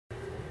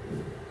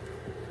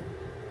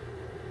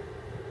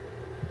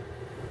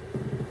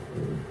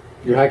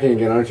You're hacking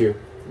again, aren't you?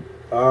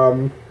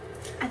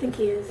 I think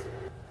he is.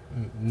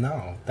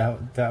 No,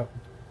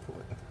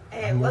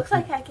 It looks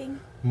like hacking.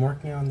 I'm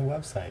working on the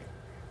website.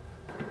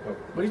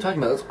 What are you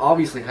talking about? That's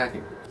obviously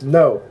hacking.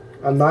 No,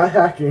 I'm not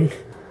hacking.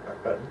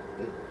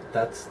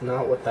 That's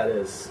not what that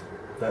is.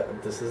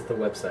 This is the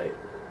website.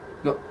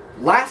 No,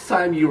 last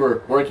time you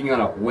were working on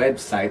a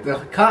website, the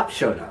cops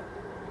showed up.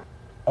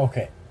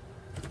 Okay.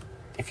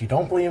 If you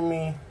don't believe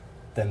me,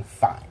 then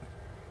fine.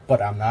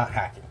 But I'm not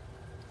hacking.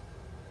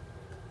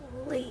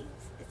 Please.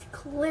 It's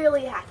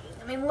clearly hacking.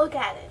 I mean, look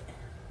at it.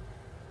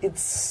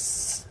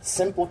 It's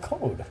simple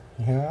code,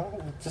 you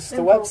know? Just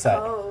Simple a website.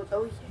 code.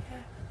 Oh, yeah.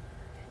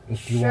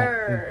 If you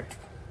Sure.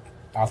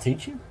 I'll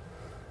teach you.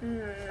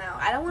 No,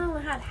 I don't want to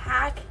learn how to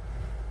hack.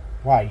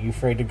 Why? You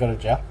afraid to go to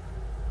jail?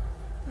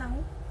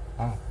 No.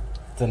 Oh.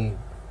 Then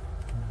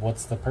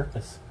what's the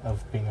purpose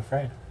of being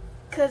afraid?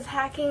 Because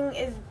hacking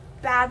is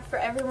bad for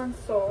everyone's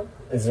soul.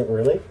 Is it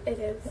really? It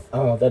is.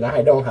 Oh, then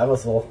I don't have a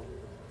soul.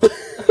 Is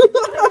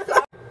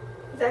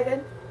that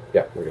good?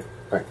 Yeah, we're good.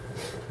 Alright.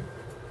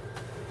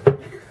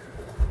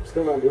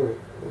 Still not doing it.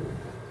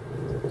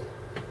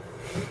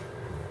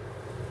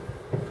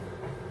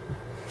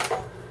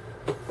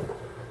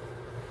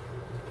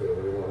 Okay, where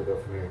do we want to go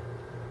from here?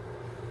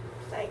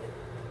 Like,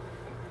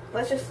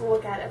 let's just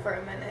look at it for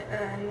a minute,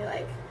 and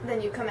then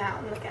then you come out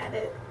and look at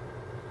it.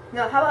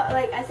 No, how about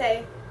like I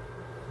say,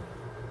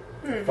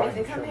 Fine,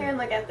 you come sure. here and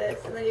look at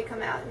this, and then you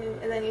come out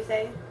and then you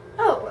say,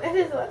 oh, it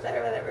is a website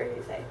or whatever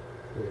you say.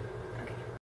 Okay.